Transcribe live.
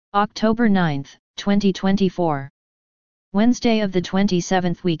October 9, 2024. Wednesday of the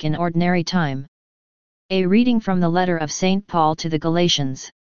 27th week in Ordinary Time. A reading from the letter of St. Paul to the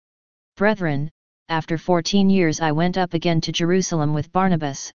Galatians. Brethren, after 14 years I went up again to Jerusalem with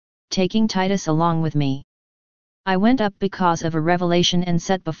Barnabas, taking Titus along with me. I went up because of a revelation and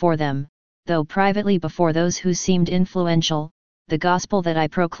set before them, though privately before those who seemed influential, the gospel that I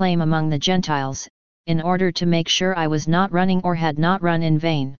proclaim among the Gentiles, in order to make sure I was not running or had not run in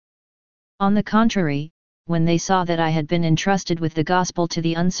vain. On the contrary, when they saw that I had been entrusted with the gospel to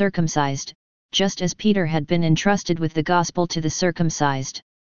the uncircumcised, just as Peter had been entrusted with the gospel to the circumcised.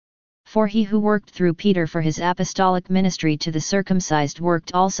 For he who worked through Peter for his apostolic ministry to the circumcised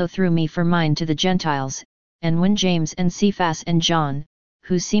worked also through me for mine to the Gentiles, and when James and Cephas and John,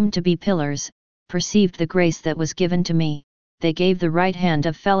 who seemed to be pillars, perceived the grace that was given to me, they gave the right hand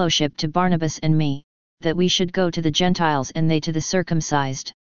of fellowship to Barnabas and me, that we should go to the Gentiles and they to the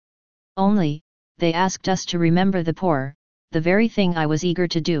circumcised. Only, they asked us to remember the poor, the very thing I was eager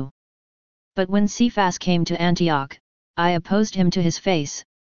to do. But when Cephas came to Antioch, I opposed him to his face,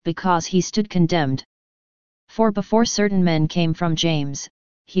 because he stood condemned. For before certain men came from James,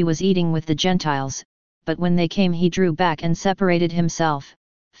 he was eating with the Gentiles, but when they came he drew back and separated himself,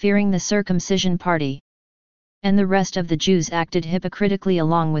 fearing the circumcision party. And the rest of the Jews acted hypocritically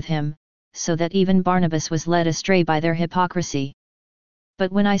along with him, so that even Barnabas was led astray by their hypocrisy.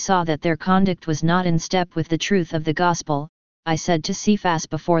 But when I saw that their conduct was not in step with the truth of the gospel, I said to Cephas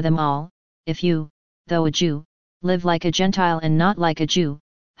before them all, if you, though a Jew, live like a Gentile and not like a Jew,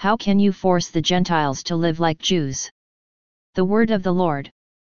 how can you force the Gentiles to live like Jews? The word of the Lord.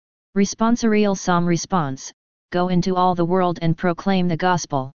 Responsorial Psalm Response, Go into all the world and proclaim the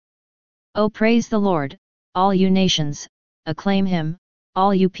gospel. O praise the Lord, all you nations, acclaim him,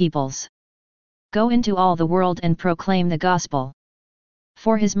 all you peoples. Go into all the world and proclaim the gospel.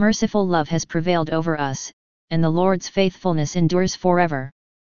 For his merciful love has prevailed over us, and the Lord's faithfulness endures forever.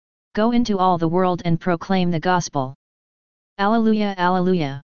 Go into all the world and proclaim the gospel. Alleluia,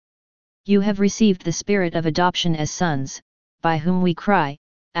 alleluia. You have received the Spirit of adoption as sons, by whom we cry,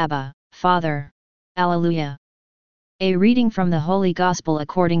 Abba, Father. Alleluia. A reading from the Holy Gospel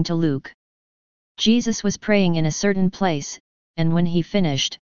according to Luke. Jesus was praying in a certain place, and when he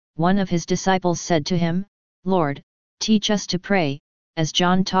finished, one of his disciples said to him, Lord, teach us to pray, as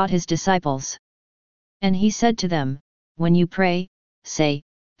John taught his disciples. And he said to them, When you pray, say,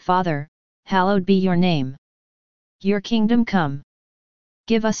 Father, hallowed be your name. Your kingdom come.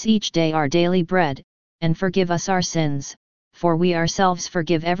 Give us each day our daily bread, and forgive us our sins, for we ourselves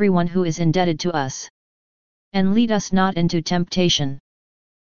forgive everyone who is indebted to us. And lead us not into temptation.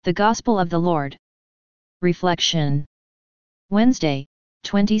 The Gospel of the Lord. Reflection. Wednesday,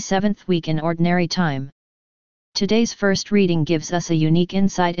 27th week in Ordinary Time. Today's first reading gives us a unique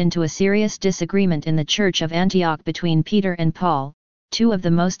insight into a serious disagreement in the Church of Antioch between Peter and Paul, two of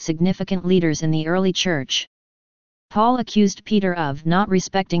the most significant leaders in the early Church. Paul accused Peter of not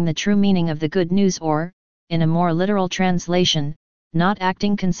respecting the true meaning of the good news or, in a more literal translation, not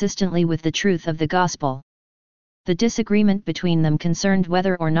acting consistently with the truth of the gospel. The disagreement between them concerned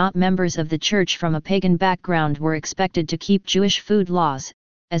whether or not members of the Church from a pagan background were expected to keep Jewish food laws,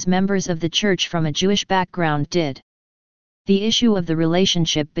 as members of the Church from a Jewish background did. The issue of the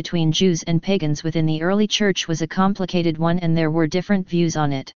relationship between Jews and pagans within the early Church was a complicated one and there were different views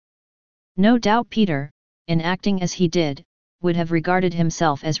on it. No doubt Peter, in acting as he did, would have regarded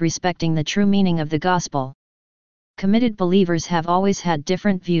himself as respecting the true meaning of the gospel. Committed believers have always had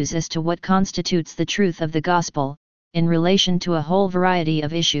different views as to what constitutes the truth of the gospel, in relation to a whole variety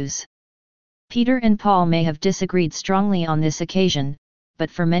of issues. Peter and Paul may have disagreed strongly on this occasion, but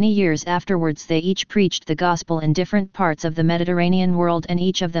for many years afterwards they each preached the gospel in different parts of the Mediterranean world and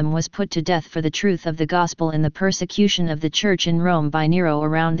each of them was put to death for the truth of the gospel in the persecution of the Church in Rome by Nero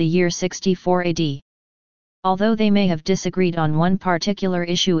around the year 64 AD. Although they may have disagreed on one particular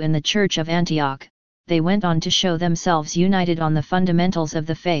issue in the Church of Antioch, they went on to show themselves united on the fundamentals of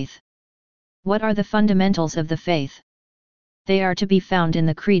the faith. What are the fundamentals of the faith? They are to be found in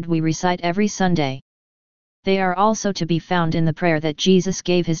the creed we recite every Sunday. They are also to be found in the prayer that Jesus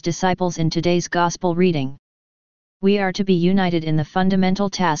gave his disciples in today's Gospel reading. We are to be united in the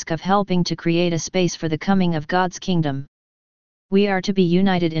fundamental task of helping to create a space for the coming of God's kingdom. We are to be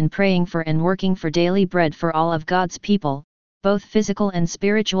united in praying for and working for daily bread for all of God's people, both physical and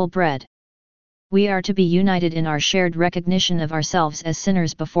spiritual bread. We are to be united in our shared recognition of ourselves as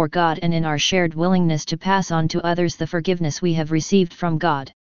sinners before God and in our shared willingness to pass on to others the forgiveness we have received from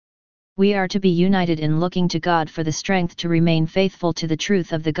God. We are to be united in looking to God for the strength to remain faithful to the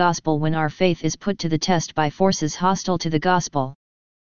truth of the gospel when our faith is put to the test by forces hostile to the gospel.